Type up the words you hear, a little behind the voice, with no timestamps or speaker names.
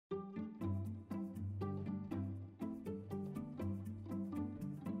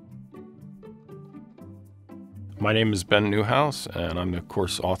My name is Ben Newhouse, and I'm the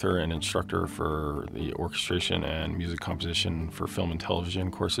course author and instructor for the orchestration and music composition for film and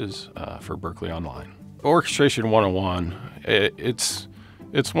television courses for Berklee Online. Orchestration 101, it's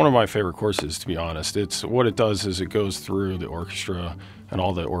one of my favorite courses, to be honest. What it does is it goes through the orchestra and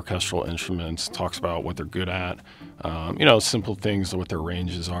all the orchestral instruments, talks about what they're good at, simple things, what their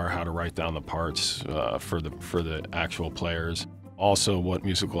ranges are, how to write down the parts for the actual players. Also, what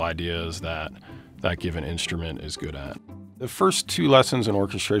musical ideas that given instrument is good at. The first two lessons in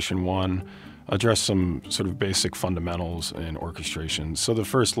Orchestration 1 address some sort of basic fundamentals in orchestration. So the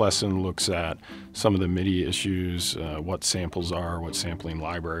first lesson looks at some of the MIDI issues, what samples are, what sampling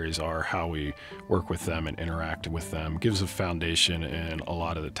libraries are, how we work with them and interact with them, gives a foundation in a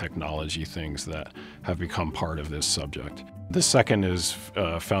lot of the technology things that have become part of this subject. The second is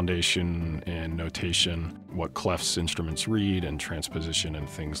foundation in notation, what clefs instruments read and transposition and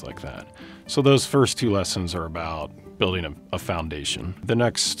things like that. So those first two lessons are about building a foundation. The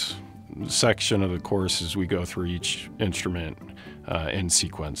next section of the course is we go through each instrument in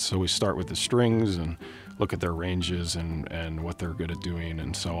sequence. So we start with the strings and look at their ranges and what they're good at doing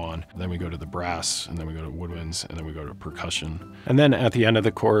and so on. Then we go to the brass, and then we go to woodwinds, and then we go to percussion. And then at the end of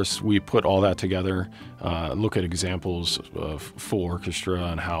the course, we put all that together, look at examples of full orchestra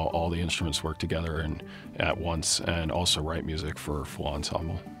and how all the instruments work together and at once, and also write music for full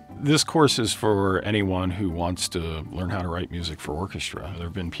ensemble. This course is for anyone who wants to learn how to write music for orchestra. There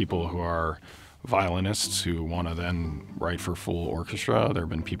have been people who are violinists who want to then write for full orchestra. There have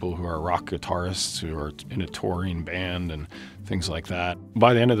been people who are rock guitarists who are in a touring band and things like that.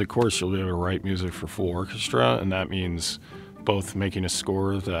 By the end of the course, you'll be able to write music for full orchestra, and that means both making a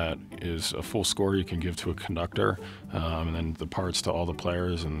score that is a full score you can give to a conductor, and then the parts to all the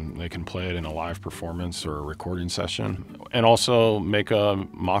players, and they can play it in a live performance or a recording session. And also make a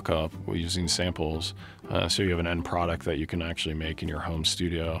mock-up using samples, so you have an end product that you can actually make in your home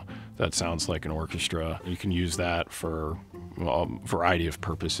studio that sounds like an orchestra. You can use that for a variety of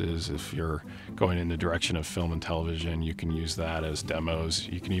purposes. If you're going in the direction of film and television, you can use that as demos.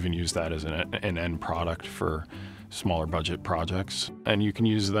 You can even use that as an end product for smaller budget projects. And you can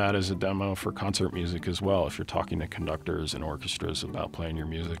use that as a demo for concert music as well if you're talking to conductors and orchestras about playing your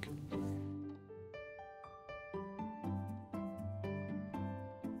music.